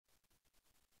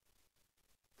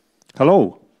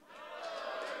Hello.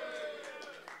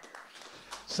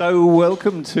 So,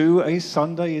 welcome to a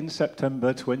Sunday in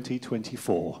September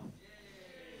 2024.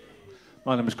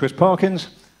 My name is Chris Parkins.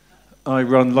 I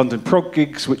run London Prog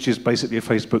Gigs, which is basically a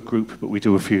Facebook group, but we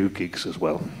do a few gigs as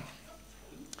well.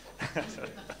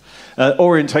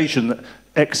 Orientation,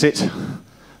 exit,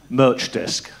 merch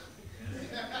desk.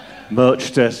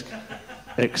 Merch desk,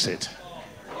 exit.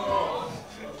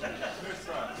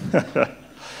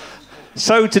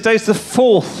 So today's the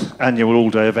 4th annual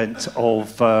all-day event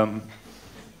of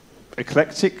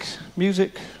eclectic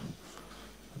music,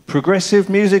 progressive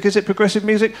music. Is it progressive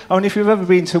music? I mean, if you've ever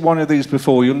been to one of these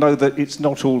before, you'll know that it's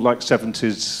not all like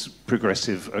 70s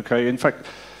progressive, okay? In fact,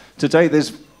 today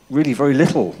there's really very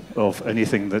little of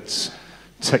anything that's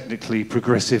technically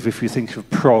progressive. If you think of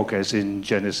prog as in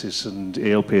Genesis and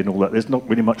ELP and all that, there's not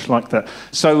really much like that.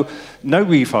 So no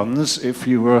refunds if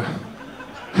you were...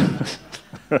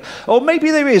 Or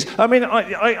maybe there is. I mean,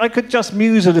 I could just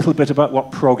muse a little bit about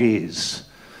what prog is.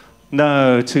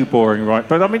 No, too boring, right?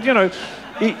 But I mean, you know,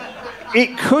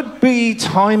 it could be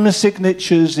time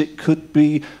signatures, it could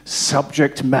be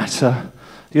subject matter,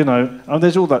 you know, and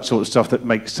there's all that sort of stuff that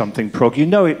makes something prog. You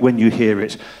know it when you hear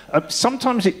it.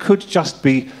 Sometimes it could just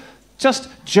be just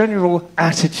general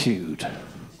attitude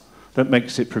that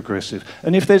makes it progressive.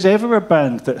 And if there's ever a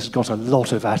band that has got a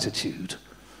lot of attitude,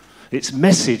 it's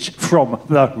Message from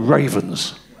the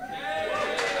Ravens.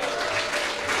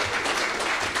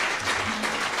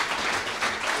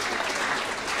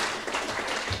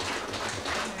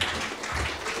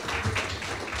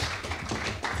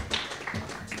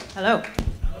 Hello.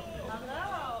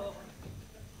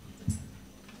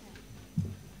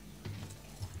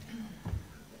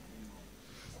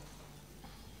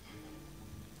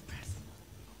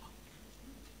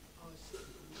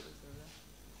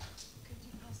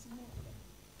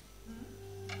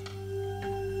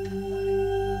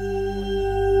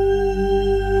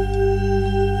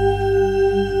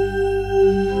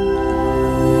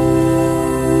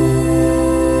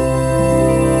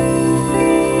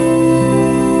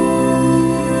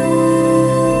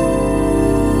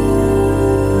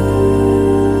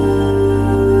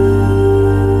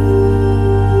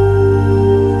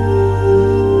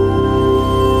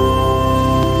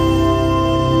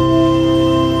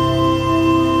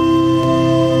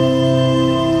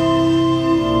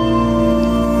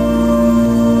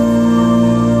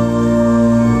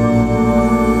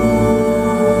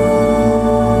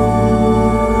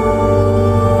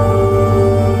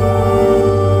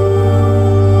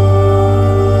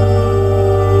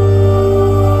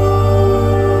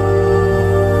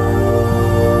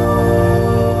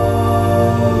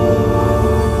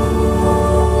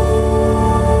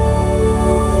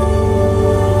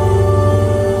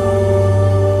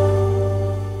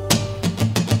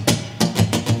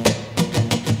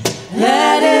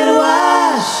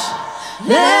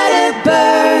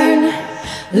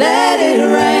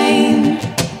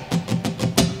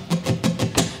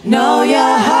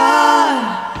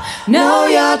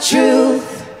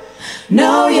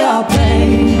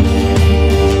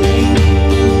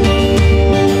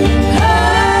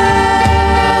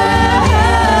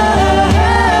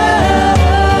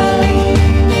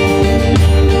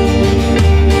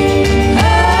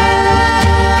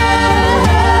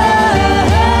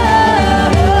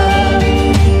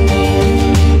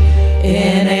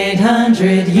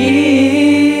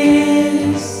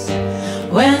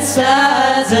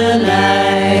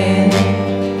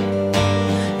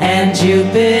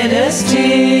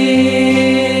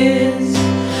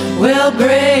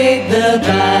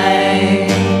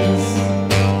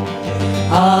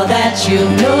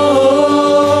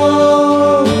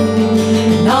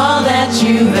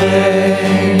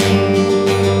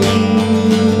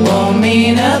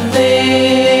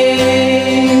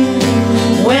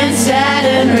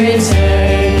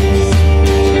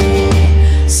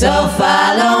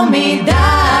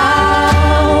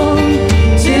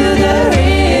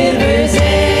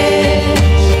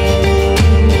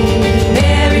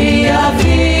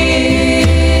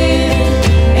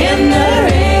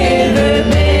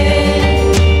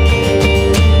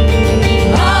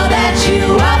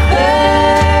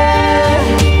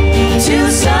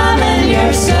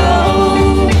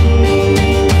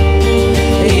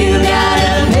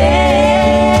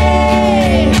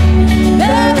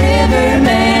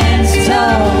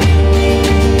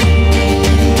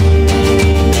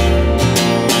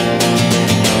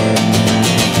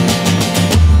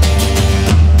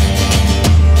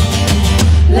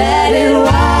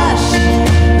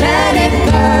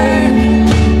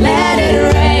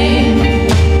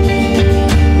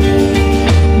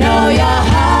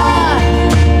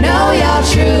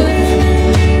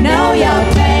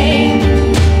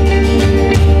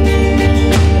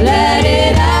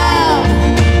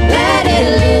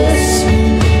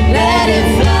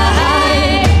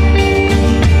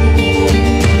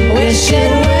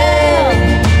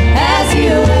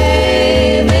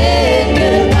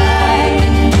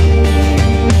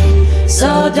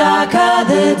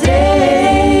 the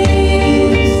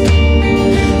days,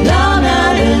 long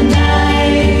are the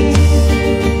nights,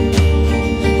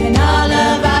 and all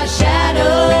of our shadows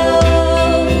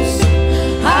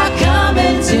are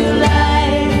coming to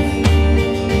life.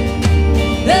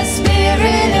 The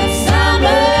spirit of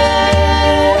summer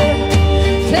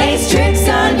plays tricks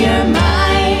on your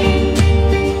mind.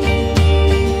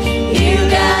 You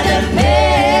gotta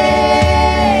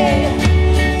pay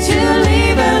to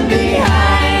leave them behind.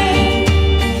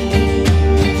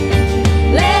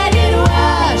 Let it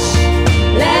wash,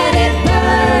 let it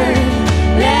burn,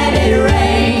 let it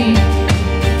rain.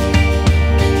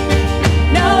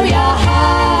 Know your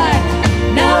heart,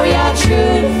 know your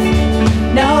truth,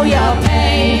 know your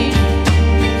pain.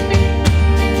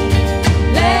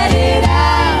 Let it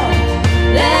out,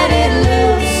 let it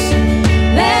loose,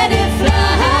 let it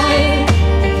fly.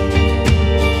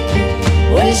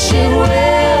 Wish it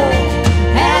well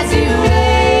as you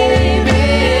wave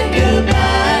it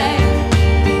goodbye.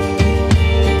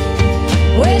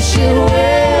 Wish it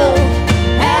well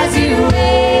as you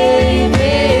wave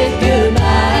it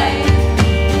goodbye.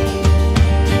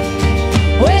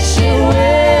 Wish it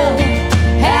well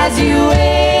as you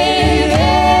wave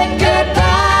it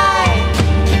goodbye.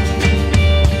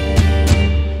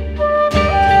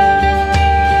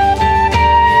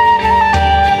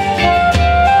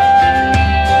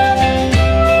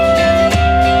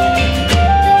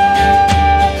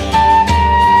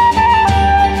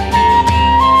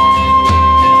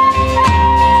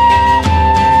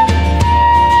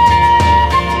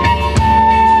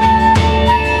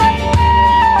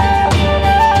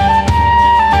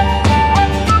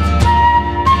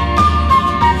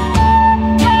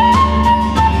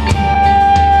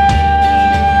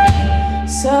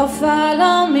 So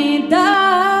follow me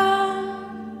down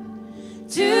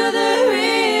to the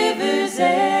river's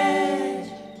edge.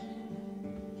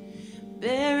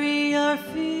 Bury your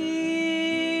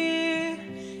fear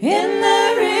in the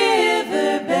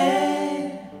riverbed.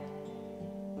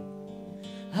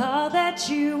 All that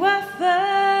you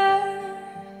offer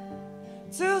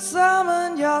to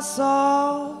summon your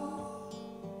soul,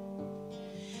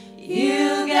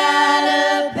 you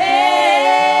gotta pay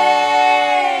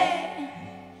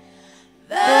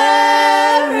the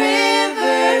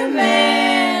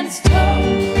riverman's toll.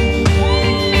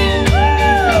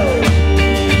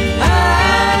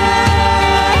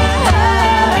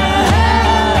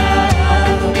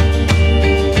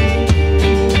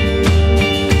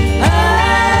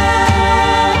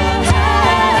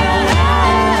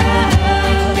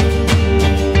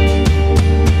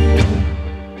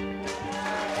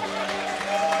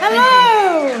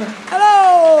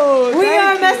 Hello! We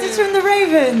are a message from the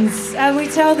Ravens, and we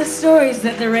tell the stories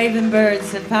that the raven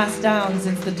birds have passed down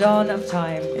since the dawn of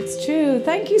time. It's true.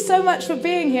 Thank you so much for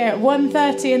being here at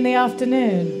 1:30 in the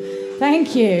afternoon.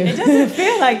 Thank you. It doesn't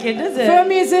feel like it, does it? For a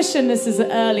musician, this is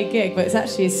an early gig, but it's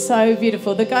actually so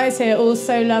beautiful. The guys here are all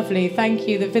so lovely. Thank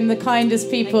you. They've been the kindest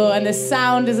people, and the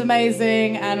sound is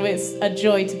amazing, and it's a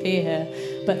joy to be here.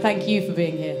 But thank you for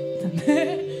being here.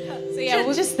 So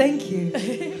yeah, Just thank you.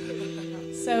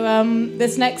 So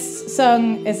this next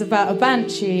song is about a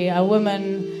banshee, a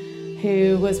woman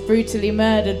who was brutally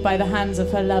murdered by the hands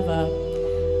of her lover,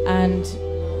 and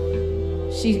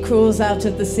she crawls out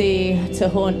of the sea to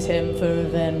haunt him for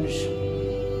revenge.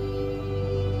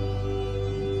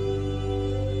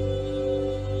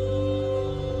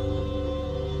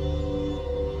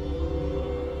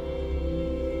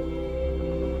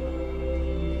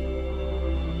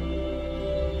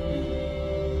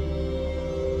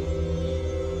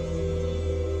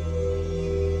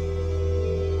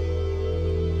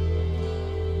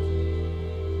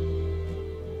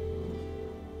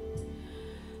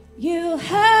 You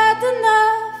had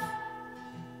enough.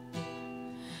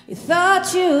 You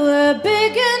thought you were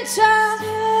big and tough.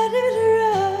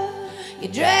 You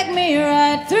dragged me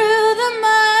right through the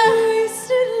mud.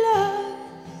 Wasted love.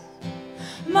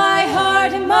 My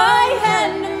heart in my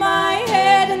hand and my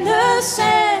head in the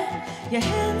sand. Your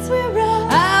hands were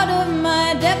rough. Out of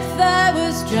my depth I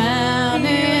was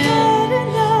drowning.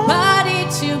 Body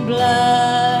to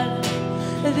blood.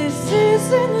 This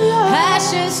isn't love.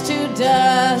 Ashes to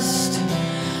dust.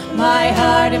 My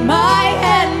heart in my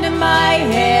hand and my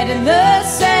head in the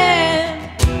sand.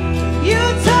 You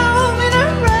told me to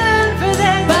run for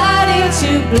that. Body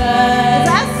to blood.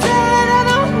 I said I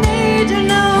don't need to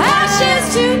know. Ashes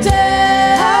to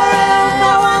dust. Around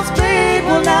my once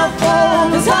people now fall.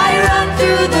 As I run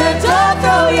through the door,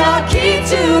 throw your key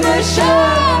to the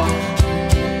shore.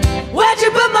 Where'd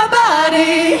you put my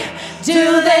body? Do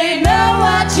they know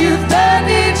what you've done?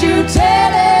 Did you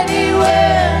tell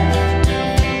anyone?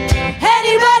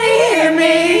 Anybody hear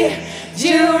me?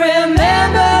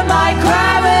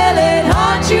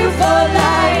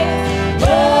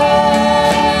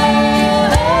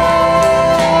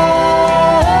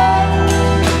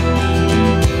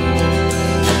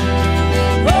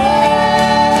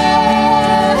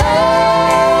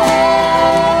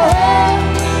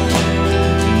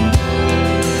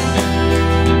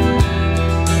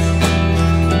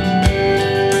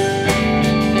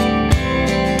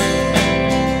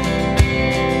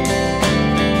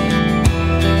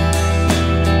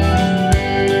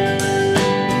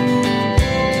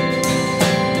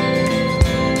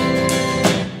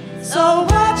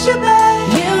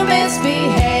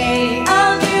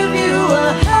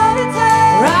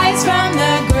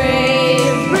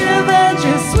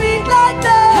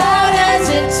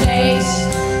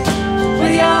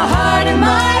 in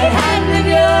my hand and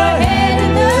your head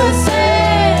in the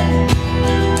sand.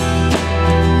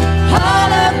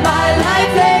 All of my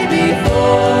life lay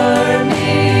before me,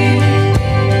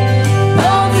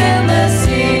 bones in the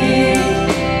sea.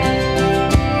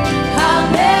 I'll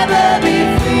never be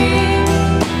free.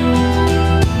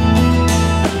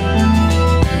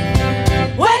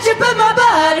 Where'd you put my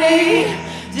body?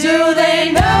 Do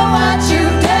they know what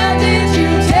you've done? Did you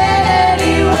tell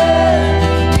anyone?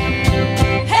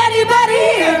 Anybody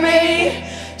hear me?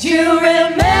 Do you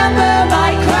remember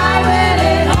my cry when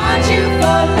it haunts you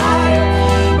for life?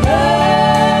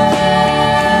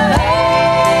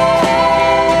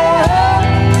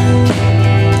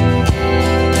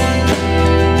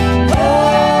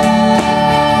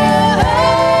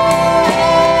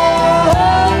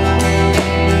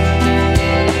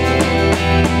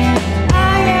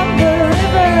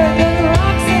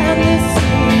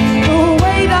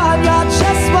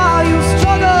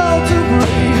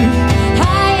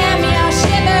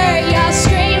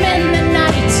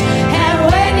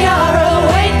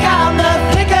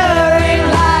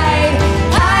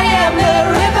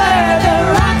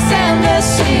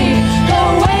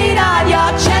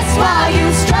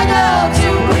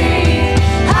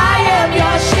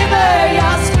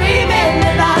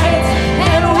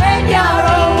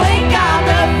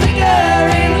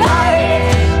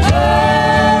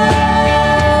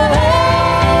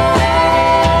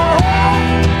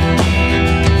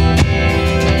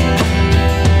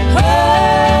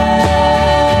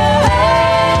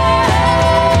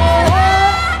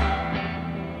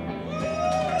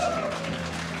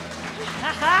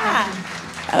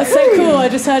 That was so cool. I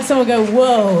just heard someone go,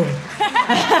 whoa.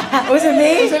 Was it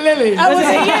me? Was it Lily? Oh, was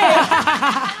it you?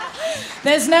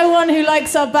 There's no one who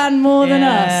likes our band more than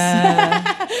us.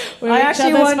 I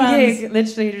actually one gig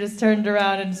literally just turned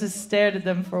around and just stared at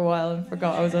them for a while and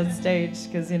forgot I was on stage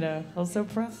because, you know, I was so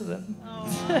proud of them.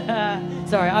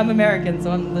 Sorry, I'm American,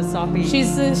 so I'm the soppy.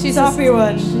 She's soppy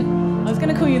one. I was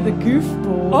going to call you the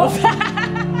goofball. Oh.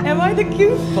 Am I the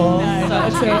goofball? No,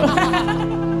 not at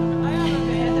all.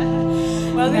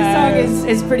 Well, this song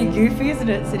is pretty goofy, isn't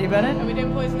it, City Bennett? Are we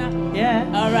doing Poison Apple? Yeah.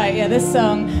 All right, yeah, this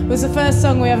song was the first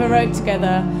song we ever wrote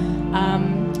together.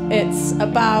 It's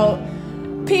about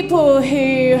people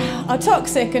who are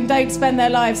toxic and don't spend their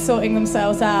lives sorting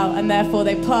themselves out, and therefore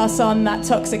they pass on that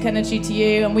toxic energy to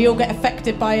you, and we all get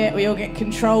affected by it, we all get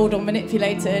controlled or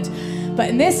manipulated. But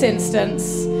in this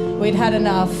instance, we'd had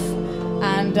enough,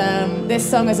 and this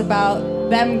song is about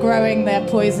them growing their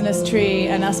poisonous tree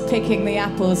and us picking the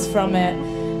apples from it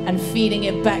and feeding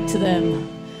it back to them.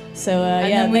 So and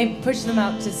yeah, then we push them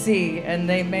out to sea, and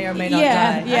they may or may not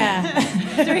die. Yeah.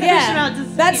 So we push them out to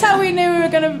sea. That's how we knew we were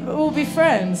gonna all be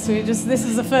friends. This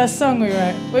is the first song we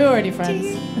wrote. We were already friends.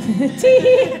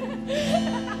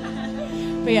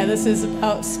 But yeah, this is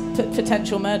about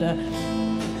potential murder.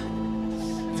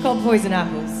 It's called Poison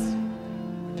Apples.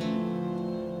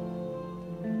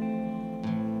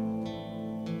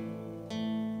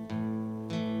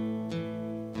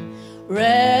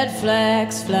 Red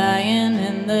flags flying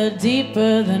in the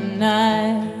deeper the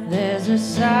night. There's a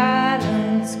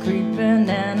silence creeping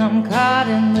and I'm caught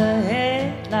in the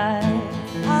headlight.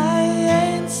 I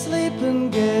ain't sleeping,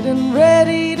 getting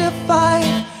ready to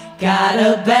fight. Got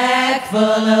a bag full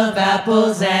of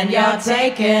apples and you're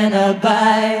taking a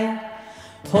bite.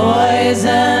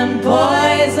 Poison,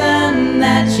 poison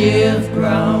that you've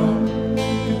grown.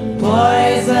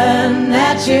 Poison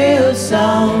that you've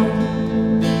sown.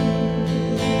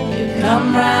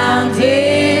 Come round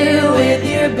here with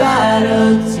your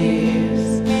bottled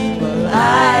tears. Well,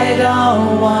 I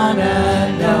don't wanna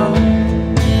know.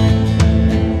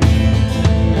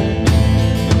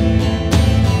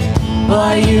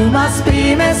 Boy, you must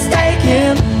be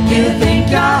mistaken. You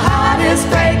think your heart is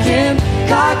breaking.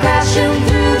 Car crashing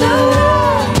through the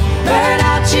wall. Burn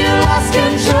out, you lost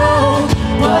control.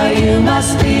 Boy, you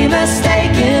must be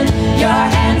mistaken. Your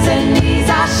hands and knees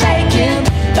are shaking.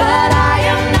 But I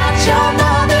am not your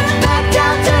mother. Back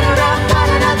down, turn around,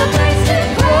 find another place to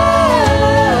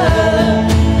crawl.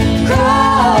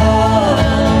 Crawl.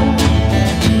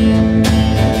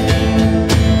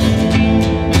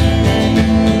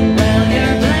 Well,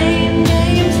 your blame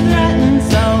game's threatened,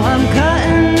 so I'm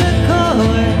cutting the cord.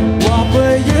 What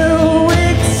were you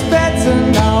expecting?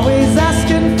 Always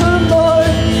asking for more.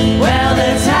 Well,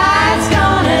 the tide's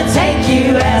gonna take you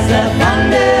as the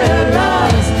thunder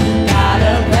roars. Got a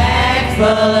bag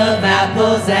full of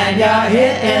apples and you're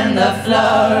hitting the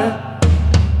floor.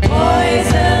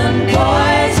 Poison,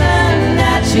 poison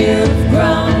that you've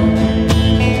grown.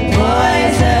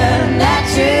 Poison that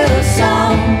you've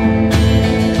sown.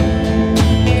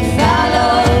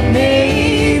 Follow me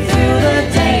through the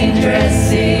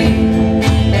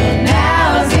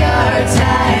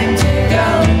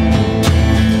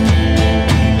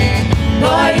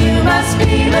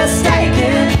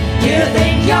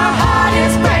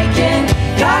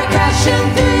crashing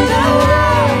through the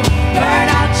world. Burn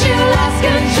out, you lost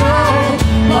control.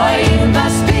 Boy, you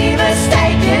must be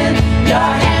mistaken.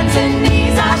 Your hands and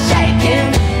knees are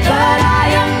shaking. But I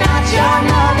am not your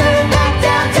mother. Back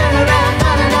down, turn around,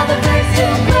 find another place to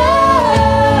grow.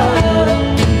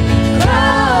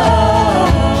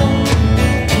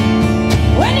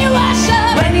 When you wash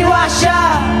up, when you wash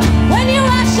up, when you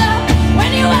wash up,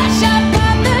 when you wash up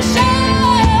on the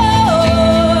shore.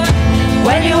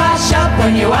 When you wash up,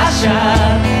 when you wash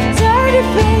up. Dirty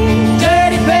face,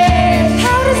 dirty face.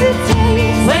 How does it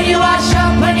taste? When you wash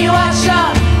up, when you wash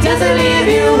up. Does it leave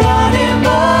you wanting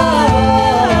more?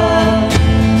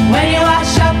 When you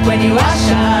wash up, when you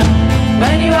wash up.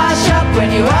 When you wash up,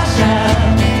 when you wash up.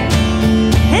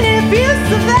 And if you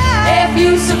survive, if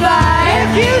you survive,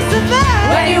 if you survive,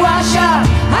 when you wash up,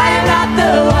 I am not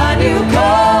the one you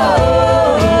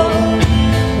call.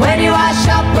 When you wash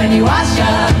up, when you wash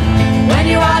up, when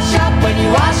you wash up, when you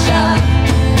wash up.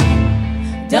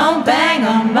 Don't bang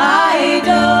on my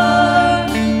door.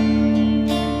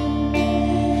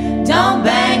 Don't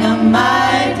bang on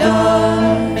my door.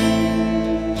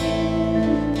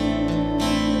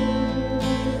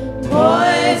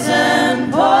 Poison,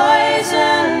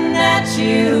 poison that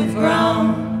you've grown.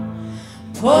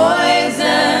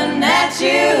 Poison that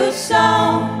you've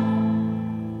sown.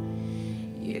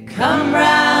 You come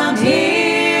round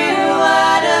here,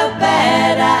 what a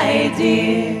bad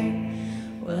idea.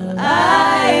 Well,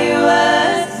 I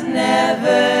was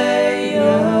never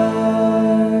yours.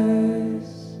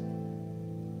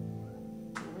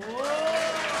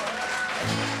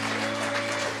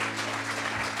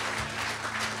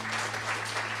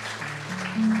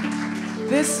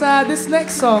 This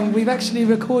next song, we've actually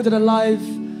recorded a live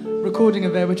recording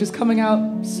of it, which is coming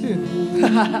out soon.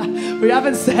 We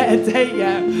haven't set a date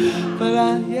yet, but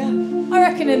yeah. I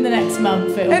reckon in the next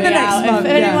month it'll In be the next out. month,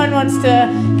 If anyone wants to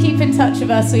keep in touch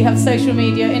with us, we have social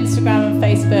media, Instagram and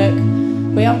Facebook.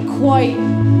 We aren't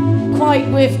quite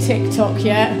with TikTok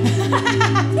yet.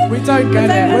 We don't get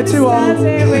it. We're too old.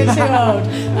 We're too old.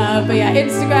 But yeah,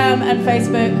 Instagram and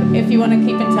Facebook, if you want to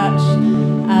keep in touch.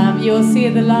 You'll see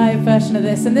the live version of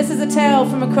this. And this is a tale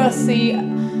from across the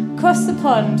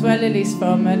pond where Lily's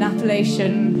from, an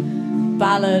Appalachian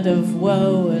ballad of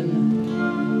woe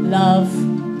and love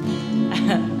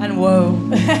and woe.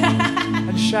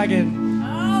 And shagging.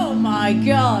 Oh my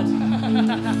God.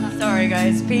 Sorry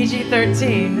guys,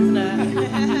 PG-13, isn't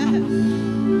it?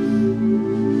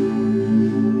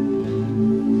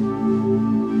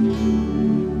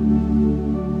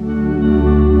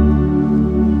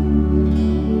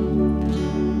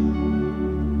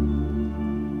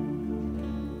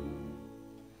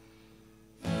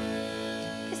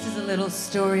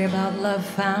 Story about love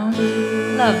found,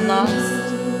 love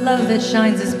lost, love that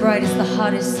shines as bright as the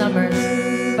hottest summers,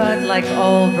 but like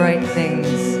all bright things,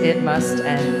 it must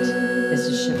end as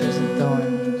to shivers and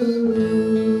thorns.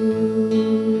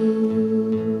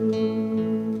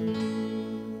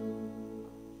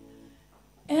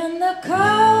 In the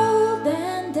cold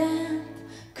and damp,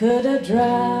 could have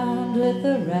drowned with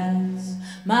the rats.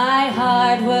 My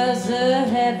heart was the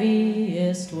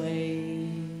heaviest weight.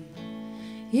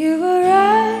 You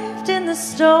arrived in the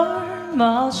storm,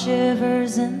 all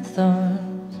shivers and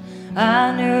thorns.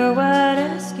 I knew I'd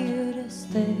ask you to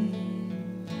stay.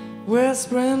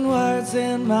 Whispering words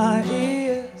in my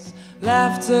ears,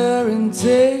 laughter and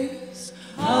tears,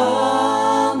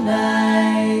 all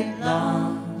night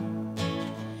long.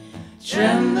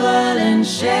 Tremble and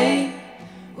shake,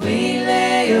 we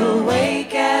lay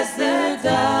awake as the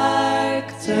dark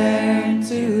turned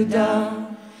to dawn.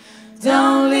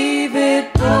 Don't leave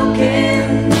it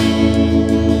broken,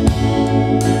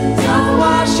 don't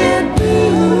wash it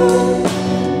blue.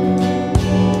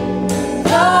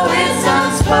 Though it's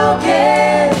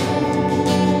unspoken,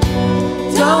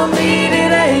 don't mean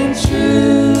it ain't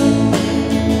true.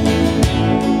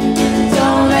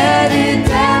 Don't let it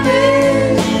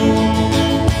damage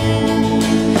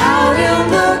out in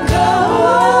the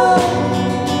cold.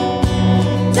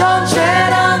 Don't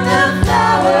tread on the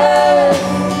flowers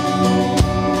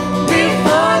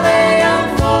before they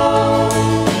unfold.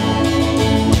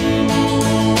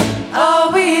 Oh,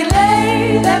 we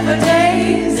lay there for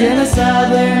days in a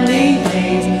southerly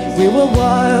haze. we were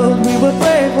wild, we were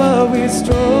brave while we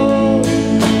strolled.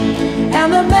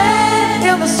 And the men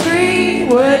in the street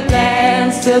would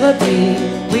dance to the beat.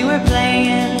 We were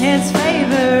playing his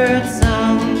favorite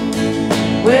song,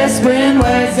 Whispering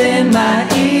words in my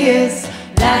ears,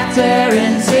 laughter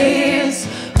and tears,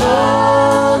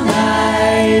 all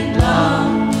night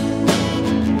long.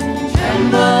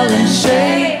 Tremble and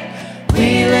shake,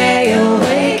 we lay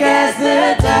awake as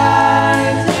the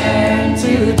dark turned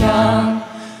to dawn.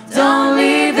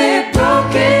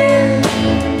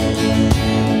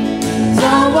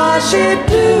 wash it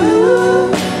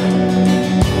blue.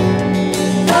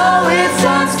 Though it's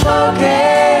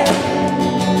unspoken,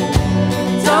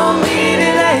 don't mean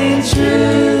it ain't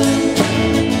true.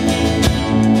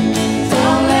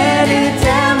 Don't let it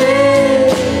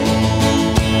damage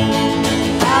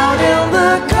out in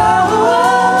the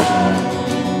cold.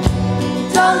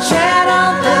 Don't tread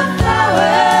on the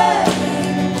flowers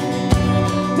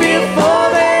before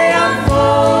they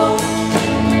unfold.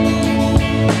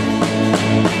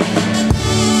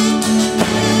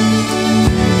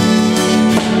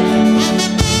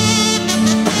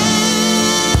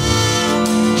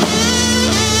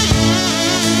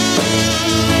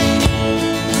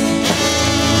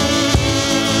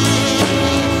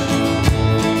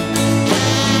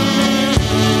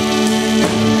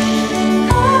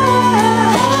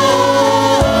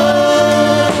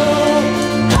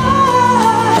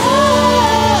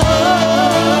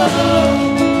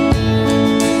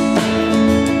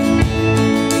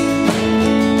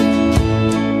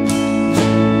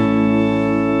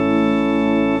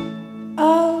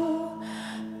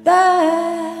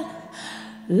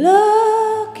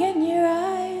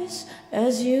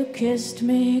 Kissed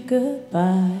me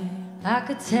goodbye. I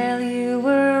could tell you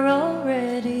were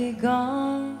already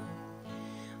gone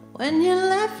when you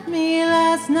left me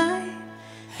last night.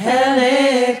 Held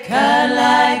it cut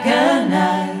like a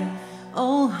knife.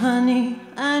 Oh honey,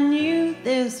 I knew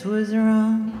this was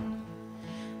wrong.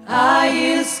 Are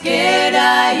you scared?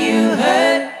 Are you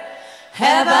hurt?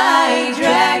 Have I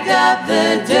dragged up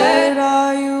the dirt?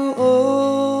 Are you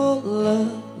all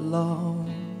alone?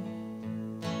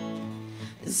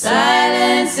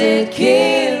 Silence, it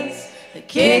kills. The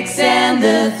kicks and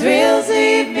the thrills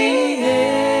leave me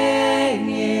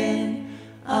hanging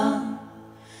on.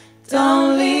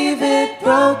 Don't leave it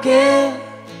broken.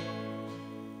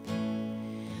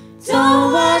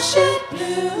 Don't wash it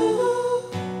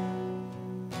blue.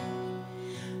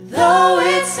 Though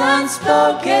it's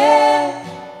unspoken,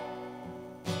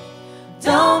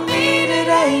 don't mean it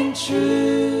ain't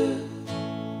true.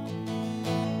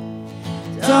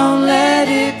 Don't let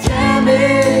it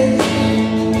damage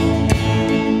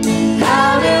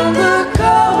out in the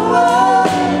cold.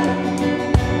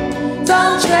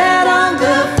 Don't tread on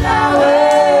the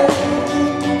flowers.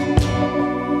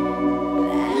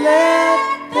 Let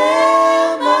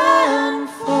them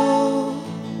unfold.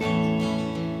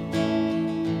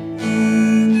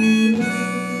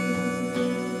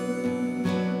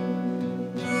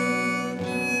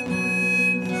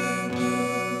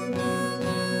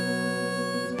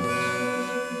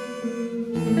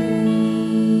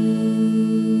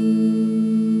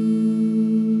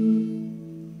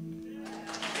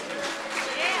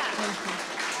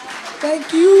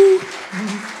 Thank you.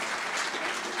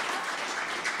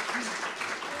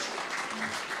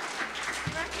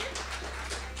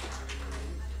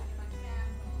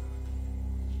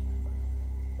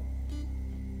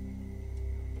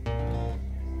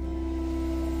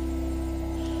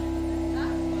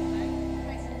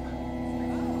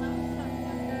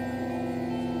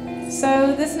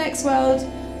 So this next world.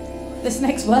 In the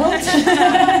next world.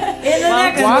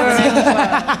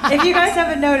 If you guys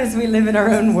haven't noticed, we live in our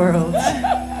own world.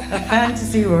 A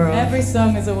fantasy world. Every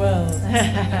song is a world.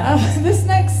 This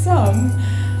next song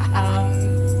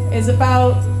is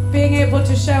about being able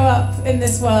to show up in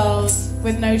this world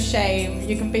with no shame.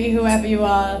 You can be whoever you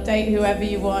are, date whoever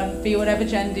you want, be whatever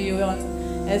gender you want.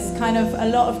 There's kind of a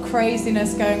lot of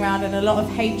craziness going around and a lot of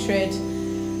hatred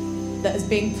that is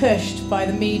being pushed by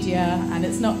the media, and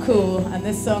it's not cool. And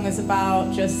this song is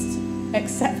about just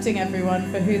accepting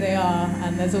everyone for who they are,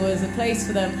 and there's always a place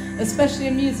for them, especially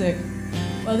in music.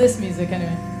 Well, this music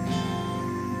anyway.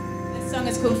 This song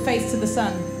is called Face to the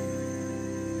Sun.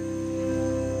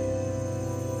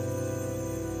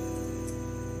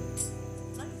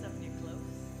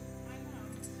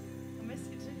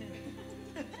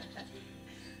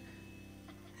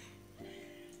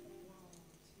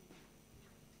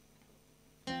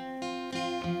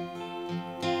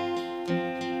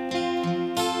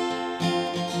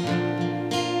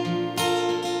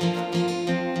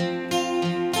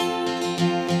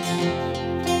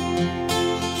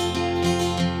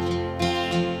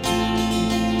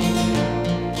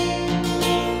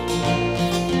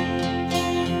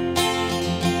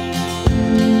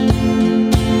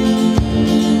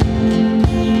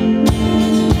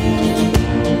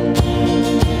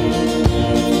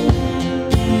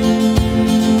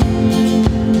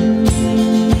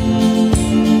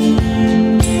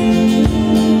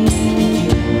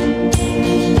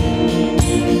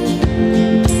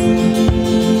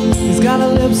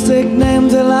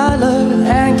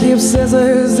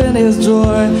 scissors in his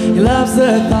drawer. He loves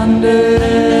the thunder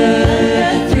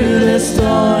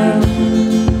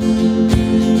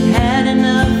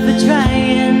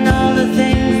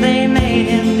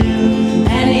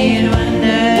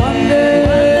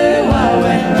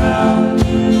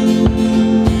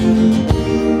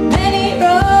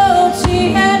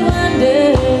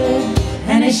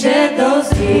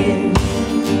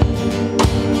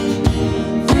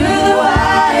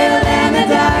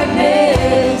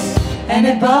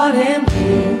brought him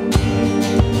here.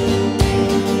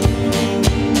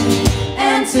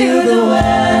 And to the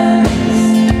west,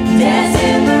 dance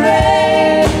in the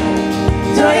rain,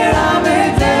 throw your armor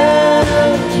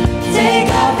down, take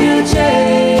off your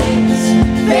chains,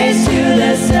 face to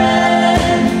the sun,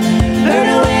 burn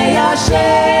away your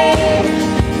shame,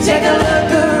 take a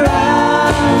look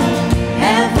around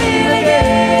and feel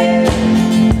again.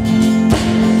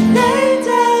 Lay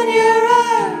down your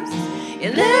arms, you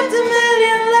lived a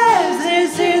million lives,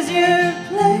 this is your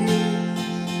place.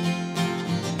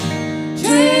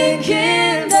 Drink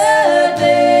in the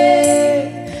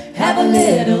day, have a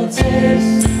little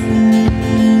taste.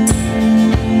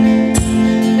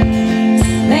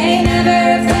 They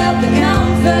never felt the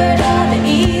comfort or the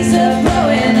ease of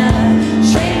growing up,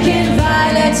 shrinking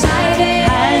violets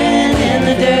hiding in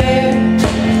the dirt.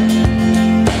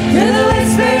 Through the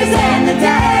whispers and the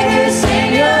daggers,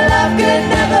 sing your love could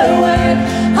never work.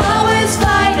 Always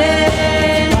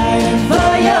fighting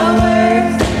for your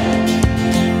worth.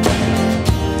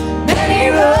 Many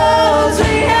roads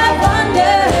we have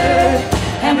wandered,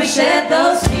 and we shed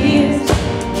those tears.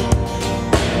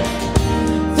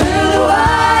 Through the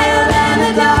wild and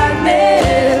the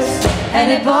darkness, and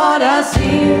it brought us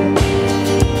here.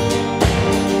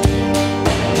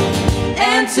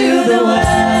 And to the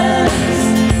west,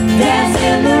 dance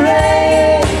in the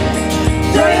rain,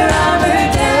 throw your armor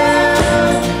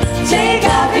down, take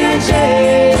off your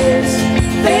chains,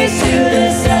 face to the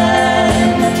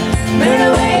sun, burn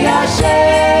away your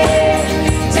shame,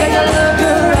 take a look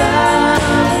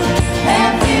around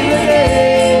and feel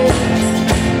again.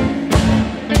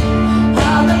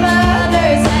 All the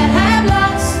mothers that have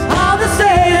lost, all the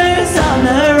sailors on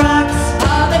the rocks,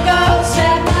 all the ghosts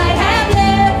that might have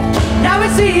lived, now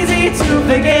it's easy to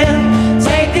forgive.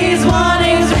 Take these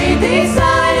warnings, read these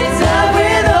signs, love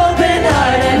with open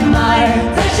heart and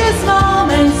mind. Precious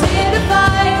moments here to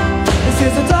find. This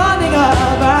is the dawning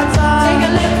of our time. Take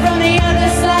a look from the other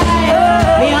side.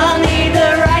 We all need the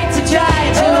right to try.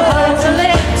 Too hard to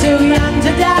live, too young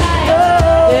to die.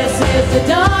 This is the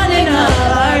dawning of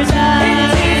our time.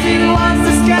 It's easy once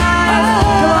the skies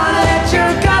go on, let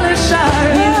your colors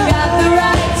shine. You've got the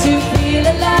right to feel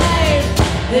alive.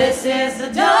 This is the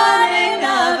dawning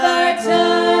of our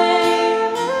time.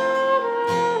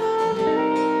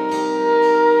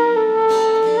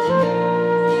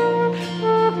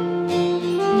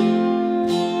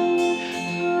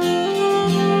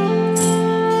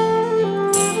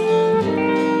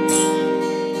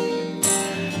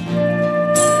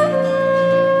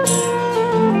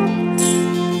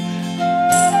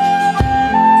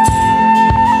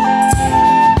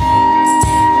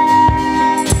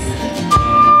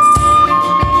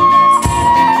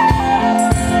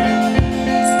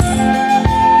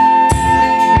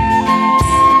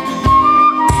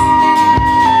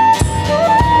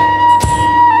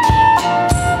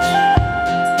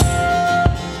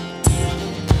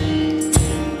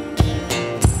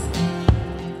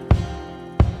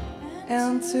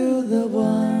 And to the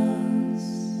ones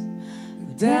who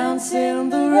dance in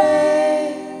the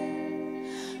rain,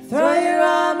 throw your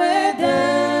armor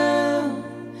down,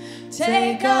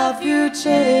 take off your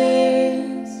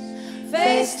chains,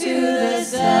 face to the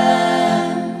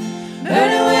sun,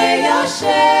 burn away your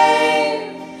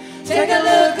shame, take a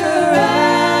look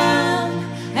around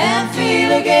and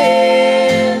feel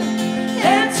again.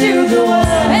 And to the ones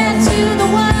dance in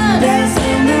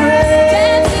the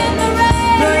rain,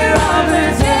 throw your armor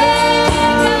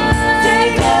down,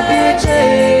 take off your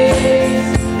chains,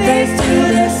 face to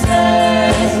the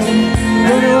sun,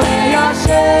 burn away your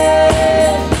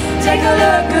shame, take a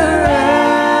look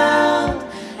around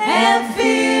and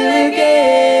feel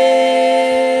again.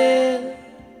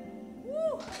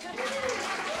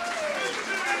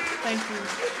 Thank you.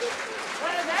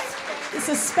 It's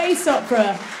a space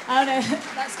opera. Oh no,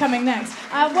 that's coming next.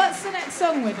 What's the next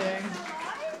song we're doing?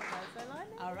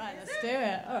 All right, let's do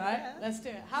it. All right, let's do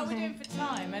it. How are we doing for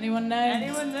time? Anyone know?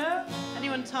 Anyone know?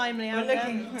 Anyone timely out there?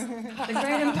 Looking. The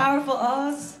great and powerful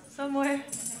Oz somewhere.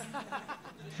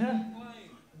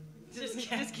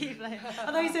 Just keep playing.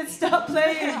 I thought you said stop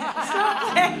playing.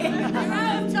 Stop playing. You're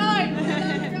out of time.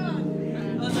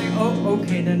 I was like, oh,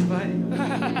 okay then, bye.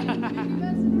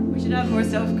 We should have more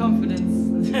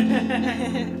self-confidence.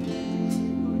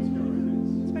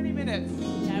 20 minutes.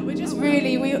 Yeah, we're just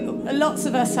really, lots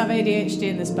of us have ADHD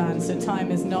in this band, so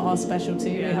time is not our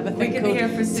specialty. Yeah. We have a We thing could be called here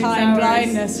for 6 time hours,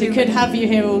 blindness. We 2 could minutes. have you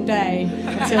here all day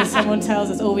until someone tells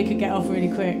us, oh, we could get off really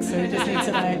quick, so we just need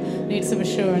to need some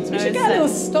assurance. We should get a little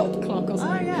stop clock or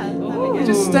something. Oh, yeah. Ooh.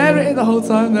 Just stare at it the whole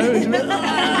time, though.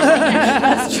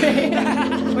 That's true.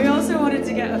 We also wanted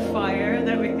to get a fire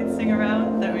that we could sing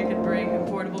around, that we could bring and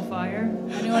pour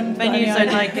Venues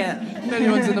don't like it. If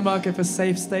anyone's in the market for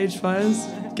safe stage fires,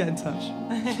 get in touch.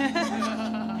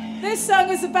 This song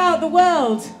is about the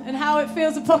world and how it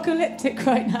feels apocalyptic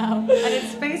right now. And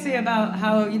it's basically about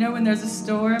how, you know, when there's a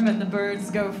storm and the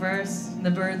birds go first, and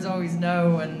the birds always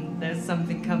know when there's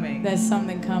something coming. There's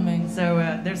something coming. So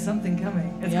there's something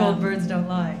coming. It's called Birds Don't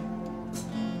Lie.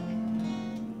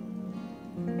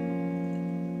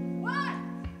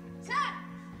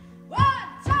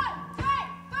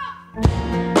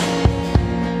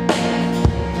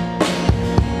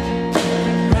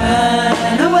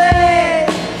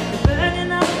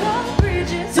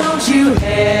 You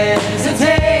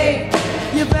hesitate.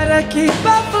 You better keep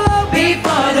afloat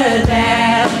before the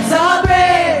dams all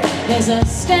break. There's a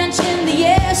stench in the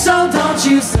air, so don't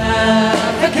you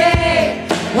suffocate.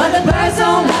 When the birds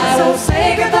don't lie, so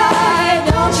say goodbye.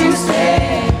 Don't you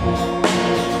stay.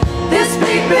 This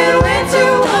bleak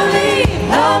midwinter won't leave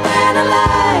a man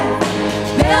alive.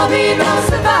 There'll be no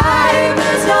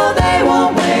survivors, no, they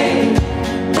won't wait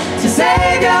to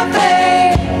save your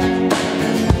fate.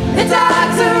 The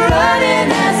dogs are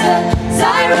running as the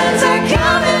sirens are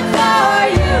coming for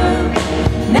you.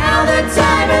 Now the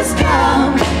time has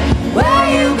come. Where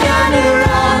you gonna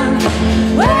run?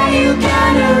 Where you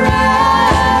gonna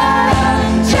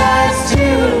run? Just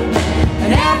you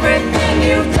and everything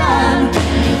you've done.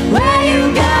 Where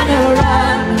you gonna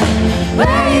run?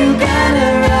 Where you gonna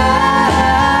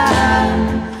run?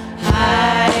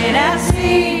 Hide and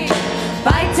seek.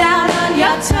 Bite down on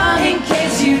your tongue in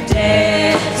case you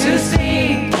dare to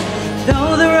speak.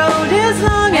 Though the road is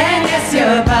long and yes,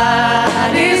 your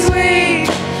body's weak.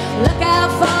 Look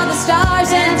out for the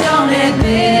stars and don't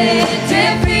admit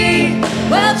defeat.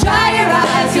 Well, dry your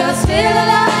eyes, you're still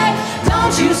alive.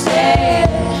 Don't you stay.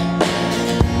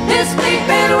 This bleak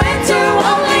midwinter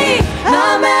won't leave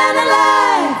a man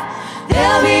alive.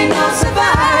 There'll be no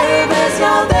survivors,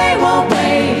 no, they won't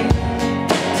wait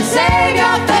to save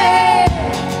your fate.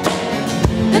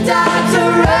 The dogs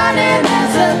are running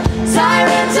as the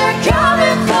sirens are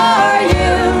coming for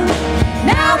you.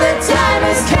 Now the time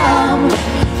has come.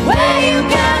 Where you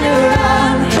gonna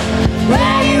run?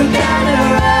 Where you gonna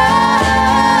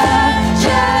run?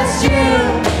 Just you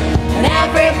and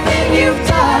everything you've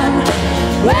done.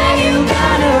 Where you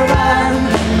gonna run?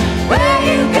 Where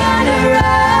you gonna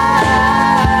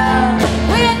run?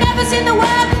 We ain't never seen the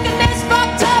world looking this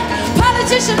fucked up.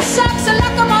 Politicians suck, so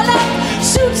lock 'em all up.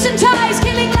 Suits and ties,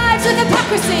 killing lives with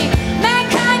hypocrisy.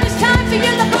 Mankind, it's time for you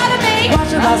to lobotomy.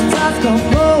 Watch a thousand tides come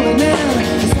rolling in.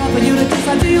 It's not for you to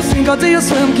decide, do you sink or do you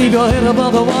swim? Keep your head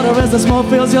above the water as the smoke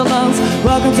fills your lungs.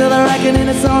 Welcome to the reckoning,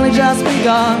 it's only just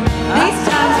begun. These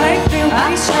times may feel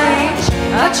pretty strange,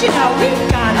 but you know we've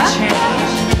gotta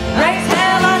change. Raise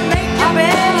hell and make your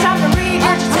bed. Time to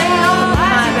regurgitate all the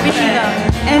lies you've been fed.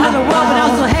 End of the world, but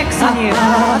also hex on you.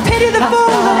 Pity the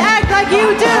fool that act like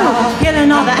you do.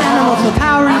 Killing all the animals with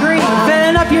power and greed.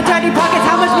 Filling up your dirty pockets,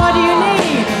 how much more do you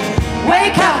need?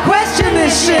 Wake up, question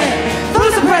this shit.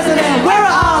 Who's the president? Where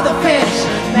are all the fish?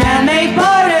 Man-made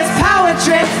borders, power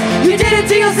trips. You did it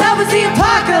to yourself, it's the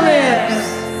apocalypse.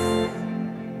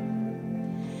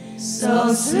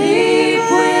 So sleep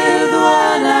with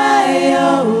one eye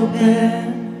open.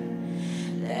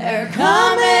 They're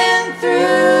coming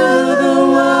through the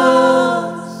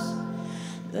walls.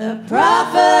 The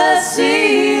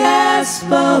prophecy has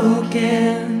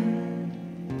spoken.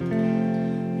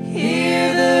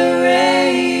 Hear the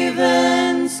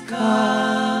ravens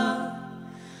call.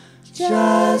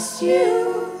 Just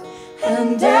you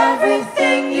and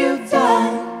everything you've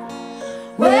done.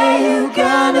 Where you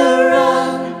gonna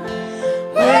run?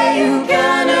 Where you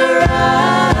gonna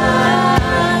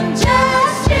run?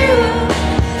 Just you.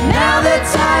 Now the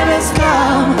time has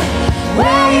come.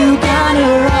 Where you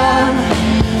gonna run?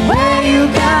 Where you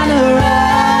gonna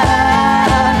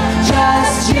run?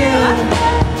 Just you.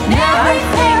 And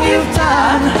everything you've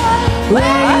done.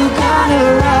 Where you gonna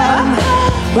run?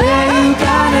 Where you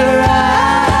gonna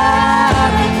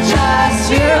run? Just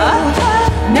you.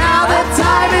 Now the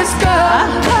time has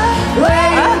come. Where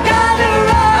you gonna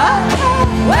run?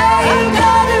 Where you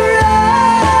gonna run?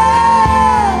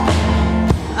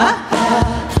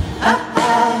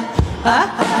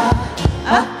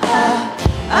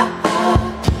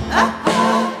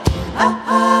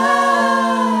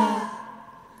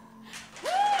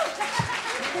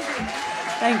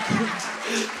 Thank you.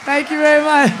 Thank you very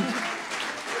much.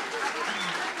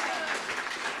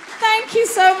 Thank you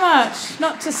so much.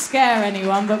 Not to scare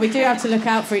anyone, but we do have to look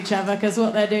out for each other because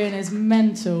what they're doing is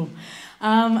mental.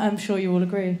 I'm sure you all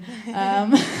agree.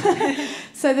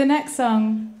 So the next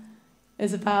song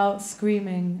is about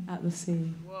screaming at the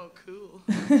sea. Whoa, cool.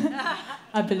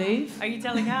 I believe. Are you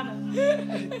telling Hannah?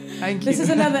 Thank you. This is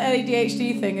another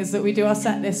ADHD thing, is that we do our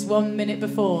set list 1 minute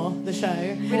before the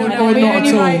show. We don't know. We not only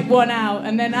at all. write one out,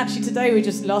 and then actually today we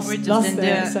just lost didn't it, do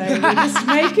it. so we're just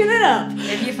making it up.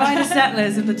 If you find a set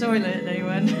list in the toilet,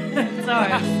 anyone,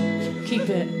 sorry. Keep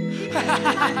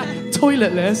it.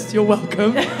 Toilet list, you're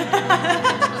welcome.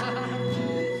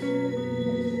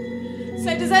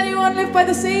 So does anyone live by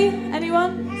the sea?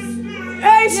 Anyone?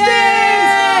 Hastings!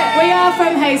 We are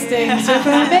from Hastings. We're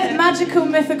from a bit magical,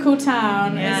 mythical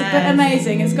town. It's a bit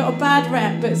amazing. It's got a bad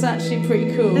rep, but it's actually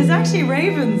pretty cool. There's actually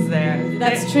ravens there.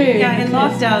 That's true. Yeah, in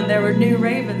lockdown there were new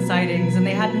raven sightings, and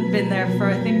they hadn't been there for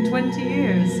I think 20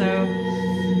 years. So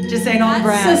just saying on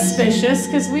brand. That's suspicious,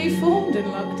 because we formed in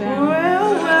lockdown.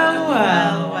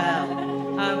 Well.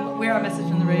 We are a message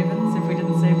from the ravens, if we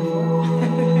didn't say before.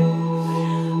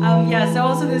 So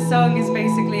also this song is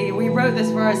basically, we wrote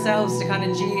this for ourselves to kind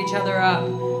of G each other up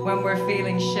when we're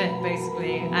feeling shit,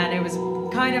 basically. And it was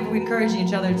kind of encouraging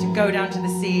each other to go down to the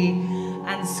sea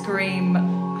and scream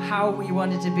how we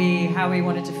wanted to be, how we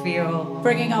wanted to feel.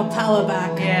 Bringing our power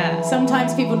back. Yeah.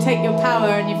 Sometimes people take your power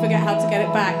and you forget how to get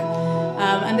it back.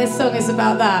 And this song is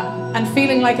about that. And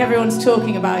feeling like everyone's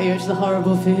talking about you, which is a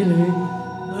horrible feeling.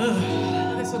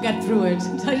 This will get through it.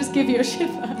 Did I just give you a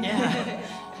shiver? Yeah.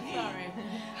 Sorry.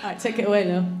 All right, take it away,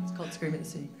 Lil. It's called Scream at the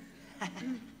Sea.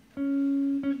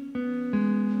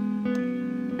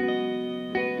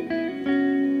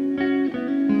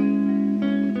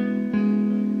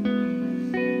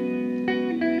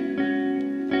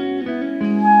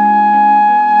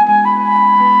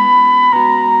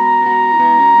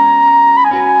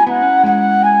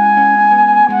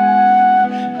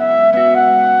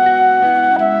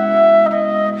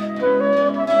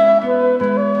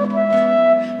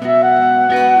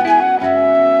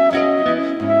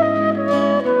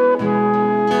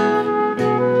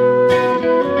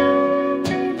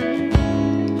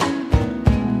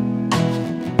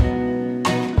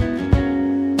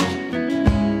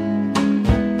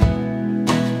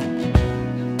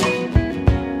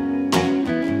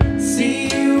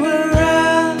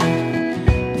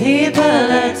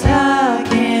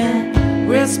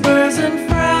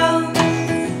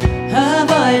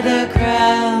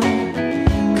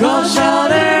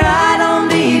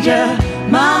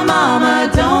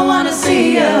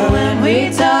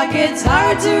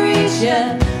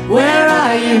 Where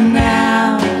are you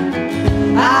now?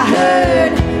 I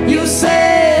heard you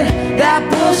said that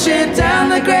bullshit down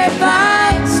the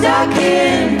grapevine, stuck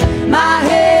in my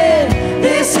head.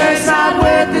 This hurts not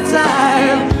worth the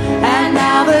time. And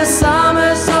now the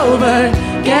summer's over.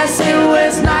 Guess it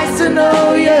was nice to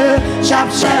know you. Shop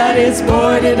shut, it's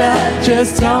boarded up.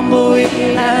 Just tumbleweed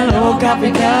and an old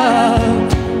coffee cup.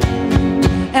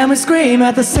 And we scream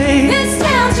at the sea. This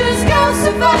town's just ghosts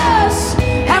of us.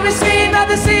 And we scream at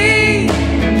the sea.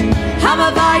 I'm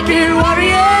a Viking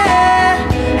warrior.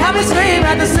 And we scream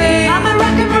at the sea. I'm a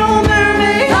rock and roll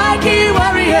mermaid. Viking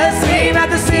warrior. Scream at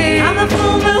the sea. I'm a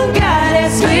full moon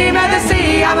goddess. Scream at the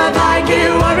sea. I'm a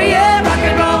Viking warrior. Rock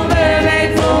and roll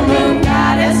mermaid. Full moon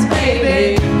goddess,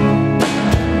 baby.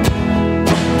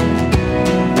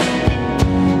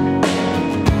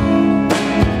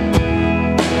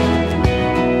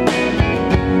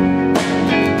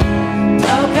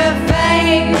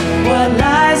 What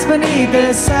lies beneath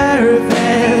the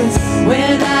surface?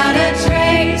 Without a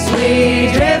trace, we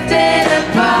drifted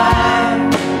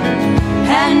apart.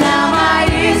 And now my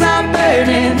ears are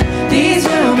burning. These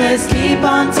rumors keep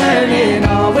on turning.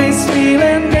 Always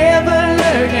feeling, never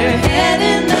learning. Head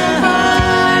in the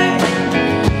heart.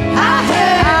 I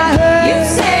heard you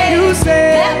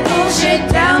say that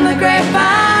bullshit down the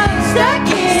grapevine. Stuck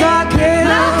in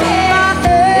my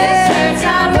head. This hurts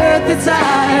not worth the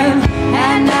time.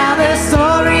 And now the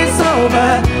story's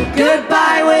over.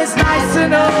 Goodbye was nice to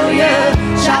know you.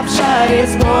 Shop shut,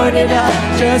 it's boarded up.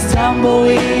 Just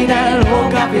tumbleweed and an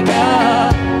old coffee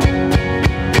cup.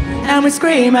 And we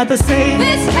scream at the sea.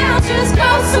 This town's just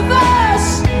ghosts of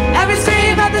us. And we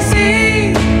scream at the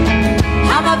sea.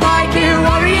 I'm a Viking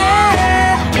warrior.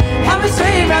 And we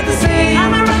scream at the sea.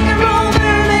 I'm a rock and roll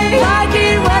mermaid.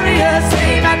 Viking warrior.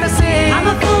 Scream at the sea. I'm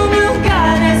a full moon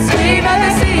goddess. Scream at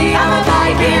the sea. I'm a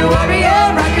Viking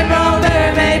warrior. Rock and roll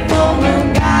mermaid. Full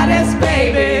moon goddess,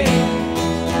 baby.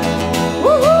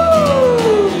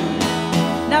 Woohoo!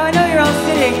 Now I know you're all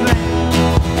sitting, but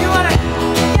you want to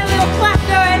get a little clap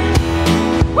going?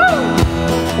 Woo!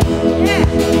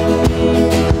 Yeah.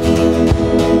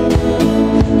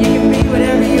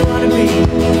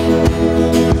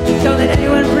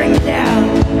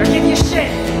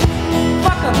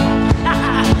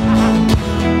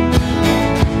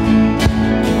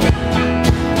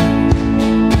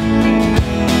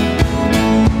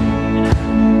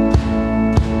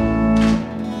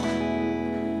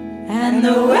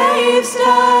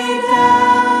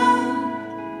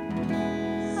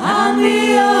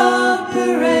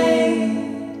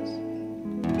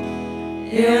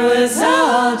 It was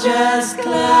all just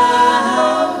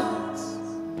clouds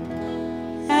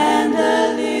and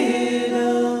a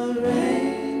little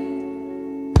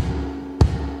rain.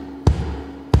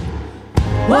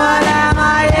 What am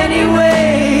I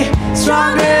anyway?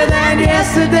 Stronger than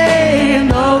yesterday. And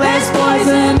though there's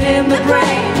poison in the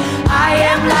brain, I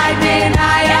am lightning,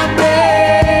 I am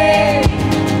rain.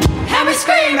 And we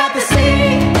scream at the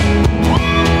sea.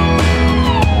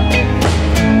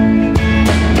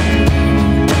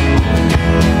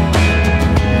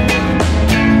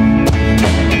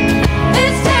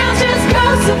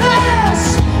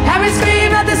 And we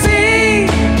scream at the sea.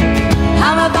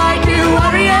 I'm a Viking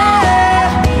warrior.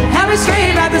 And we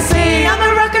scream at the sea. I'm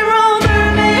a rock and roll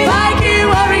mermaid. Viking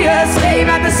warrior. Scream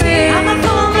at the sea. I'm a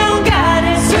full moon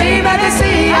goddess. Scream at the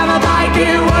sea. I'm a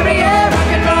Viking warrior.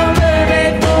 Rock and roll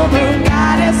mermaid. Full moon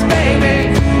goddess,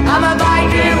 baby. I'm a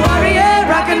Viking warrior.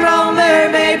 Rock and roll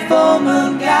mermaid. Full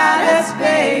moon goddess,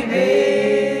 baby.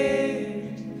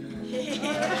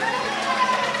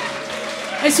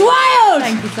 It's wild!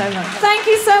 Thank you so much. Thank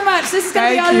you so much. This is going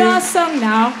to be our last song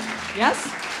now.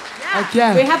 Yes?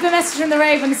 Again. We have the message from the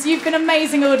Ravens. You've been an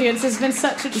amazing audience. It's been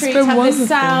such a treat to have this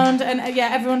sound. And yeah,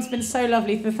 everyone's been so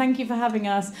lovely. So thank you for having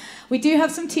us. We do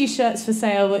have some T-shirts for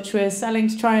sale, which we're selling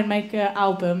to try and make an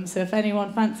album. So if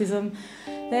anyone fancies them,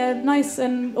 they're nice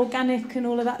and organic and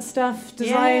all of that stuff.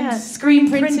 Designed, screen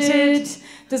printed,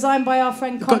 designed by our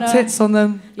friend Connor. Got tits on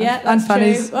them. Yeah, and that's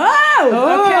fannies. true.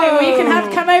 Oh, okay. Well, you can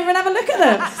come over and have a look at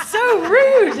them. So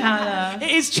rude, Hannah.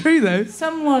 It is true though.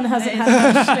 Someone hasn't had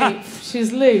much sleep.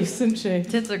 She's loose, isn't she?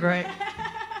 Tits are great.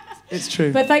 It's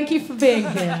true. But thank you for being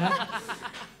here.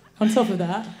 On top of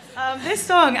that. This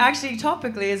song, actually,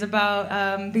 topically, is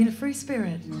about being a free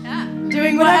spirit. Yeah.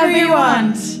 Doing whatever you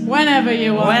want. Whenever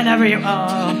you want. Whenever you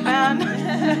want. Oh, man.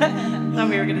 Thought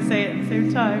we were going to say it at the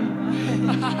same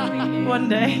time. One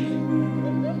day.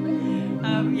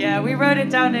 Yeah, we wrote it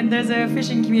down in, there's a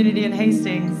fishing community in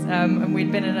Hastings, and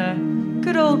we'd been in a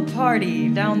good old party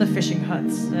down the fishing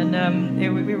huts. And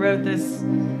we wrote this,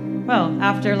 well,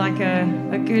 after like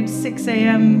a good 6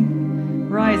 a.m.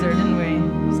 riser, didn't we?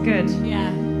 It was good.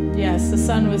 Yeah. Yes, the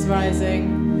sun was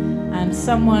rising, and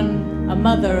someone, a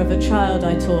mother of a child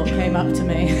I taught, came up to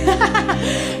me.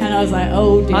 And I was like,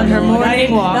 oh dear On her Lord.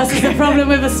 morning walk. That's the problem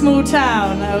with a small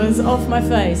town. I was off my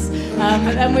face.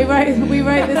 And we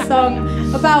wrote this song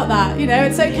about that. You know,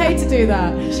 it's okay to do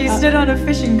that. She stood on a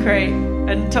fishing crate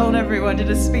and told everyone, did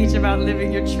a speech about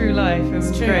living your true life. It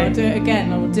was true. great. I'll do it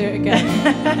again. I will do it again.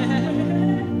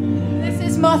 This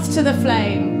is Moth to the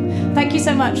Flame. Thank you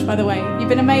so much, by the way. You've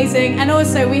been amazing. And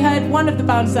also, we heard one of the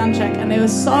band soundcheck, and they were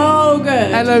so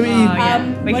good. LOE.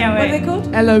 Yeah. We can't what wait. are they called?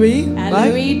 LOE.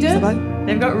 LOE.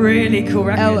 They've got really cool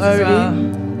records as well.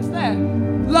 It's there.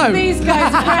 Low. These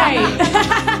guys are great.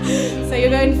 So you're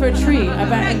going for a treat. I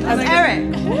bet.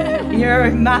 Eric, you're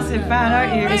a massive fan,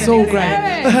 aren't you? It's all great.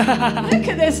 Eric, look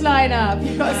at this lineup.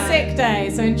 You've got a sick day,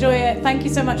 so enjoy it. Thank you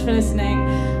so much for listening.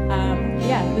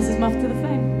 Yeah, this is Moth to the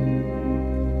Flame.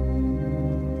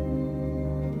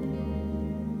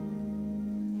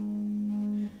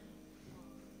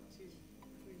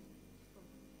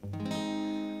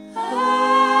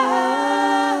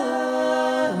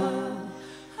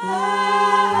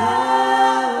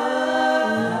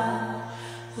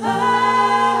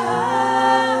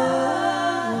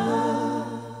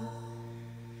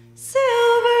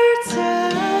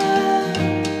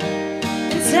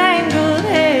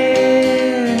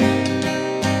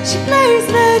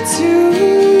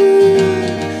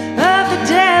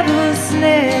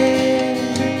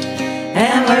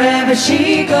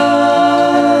 She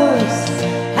goes,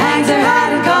 hangs her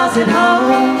hat and calls it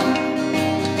home.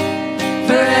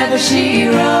 Forever she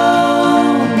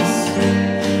roams,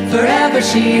 forever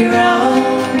she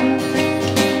roams.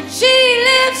 She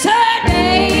lives her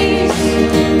days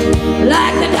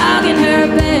like the dog in her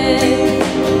bed.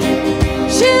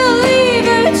 She'll leave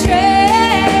a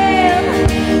trail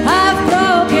of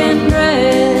broken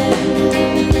bread.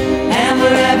 And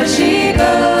wherever she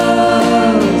goes,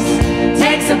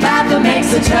 a bath that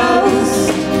makes a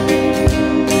toast.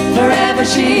 Forever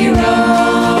she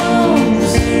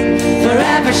roams,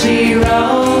 forever she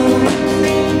roams.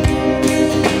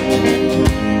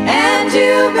 And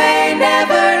you may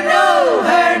never know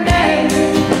her name.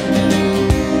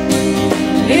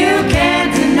 You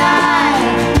can't deny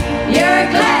you're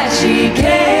glad she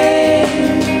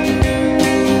came.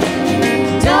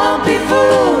 Don't be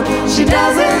fooled, she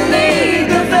doesn't need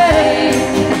the fame.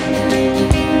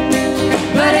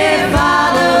 But it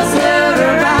follows her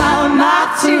around,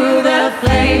 moth to the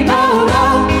flame. Oh,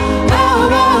 oh,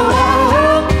 oh, oh,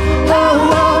 oh, oh,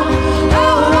 oh,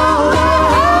 oh,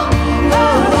 oh, oh,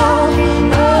 oh, oh,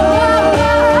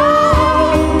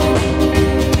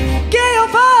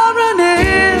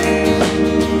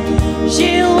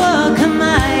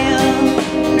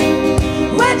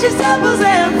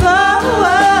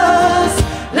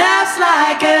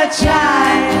 like a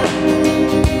child,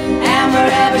 and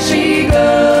wherever she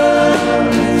goes,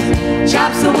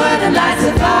 chops the wood and lights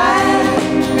the fire.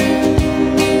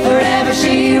 Forever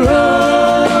she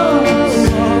rolls,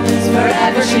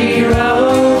 forever she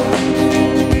rolls.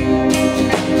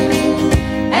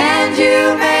 And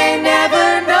you may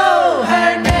never know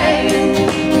her name.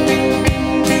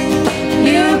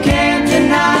 You can't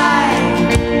deny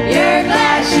you're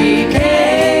glad she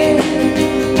came.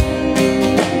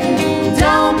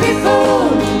 Don't be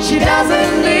fooled, she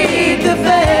doesn't need the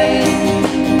fame,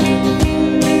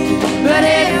 but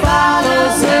it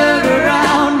follows her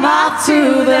around, moth to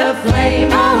the flame.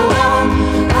 Oh, oh,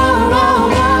 oh,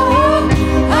 oh, oh,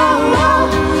 oh, oh,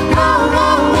 oh,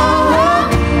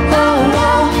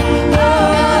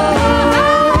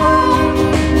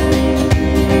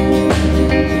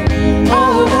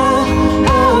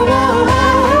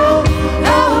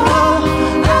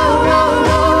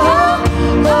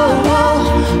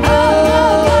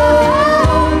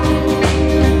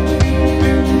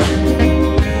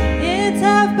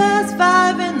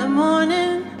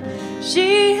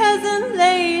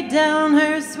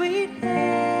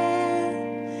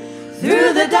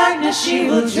 she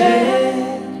will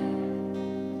tread.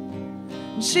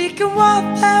 She can walk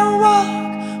that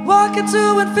walk, walk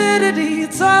into infinity.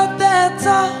 Talk that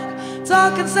talk,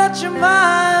 talk and set your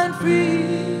mind free.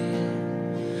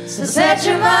 So set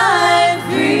your mind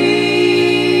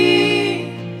free,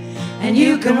 and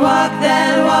you can walk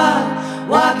that walk,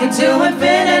 walk into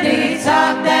infinity.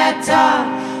 Talk that talk,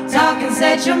 talk and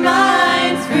set your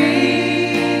mind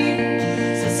free.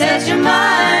 So set your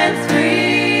mind free.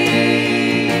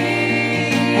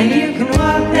 And you can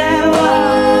walk that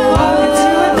walk, walk into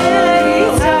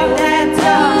infinity. Talk that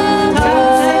talk, talk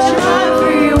and set your mind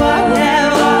free. Walk that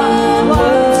walk,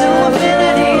 walk into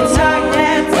infinity. Talk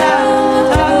that talk,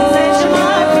 talk and set your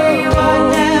mind free. Walk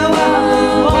that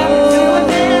walk, walk into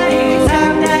infinity.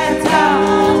 Talk that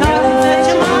talk, talk and set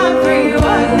your mind free.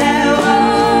 Walk that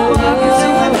walk, walk into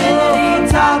infinity.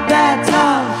 Talk that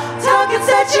talk, talk and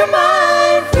set your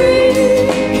mind free.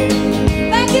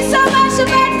 Thank you so much to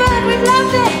Bedford, we've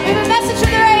loved it. We have a message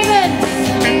from the Ravens.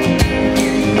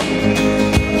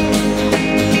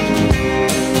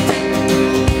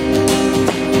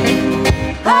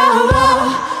 Oh, oh,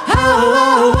 oh,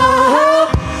 oh,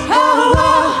 oh, oh, oh,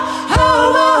 oh,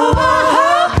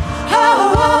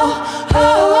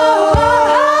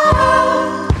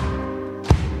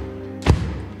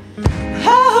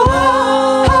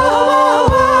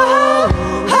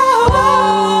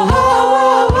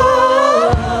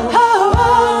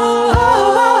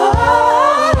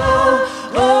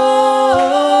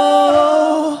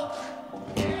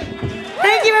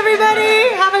 Thank you,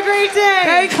 everybody. Have a great day.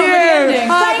 Thank you. Ending.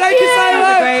 Thank you so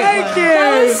much. Thank you.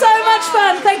 That was so much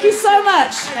fun. Thank you so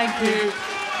much. Thank you.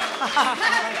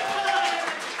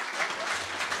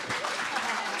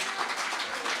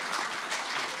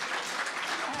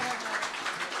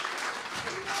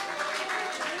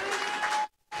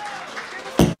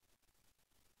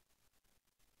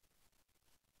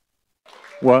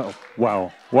 Wow,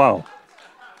 wow, wow.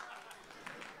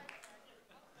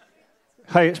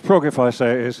 Hey, it's prog if I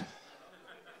say it is.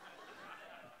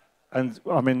 And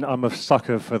I mean, I'm a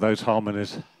sucker for those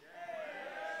harmonies.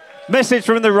 Message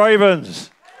from the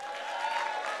Ravens.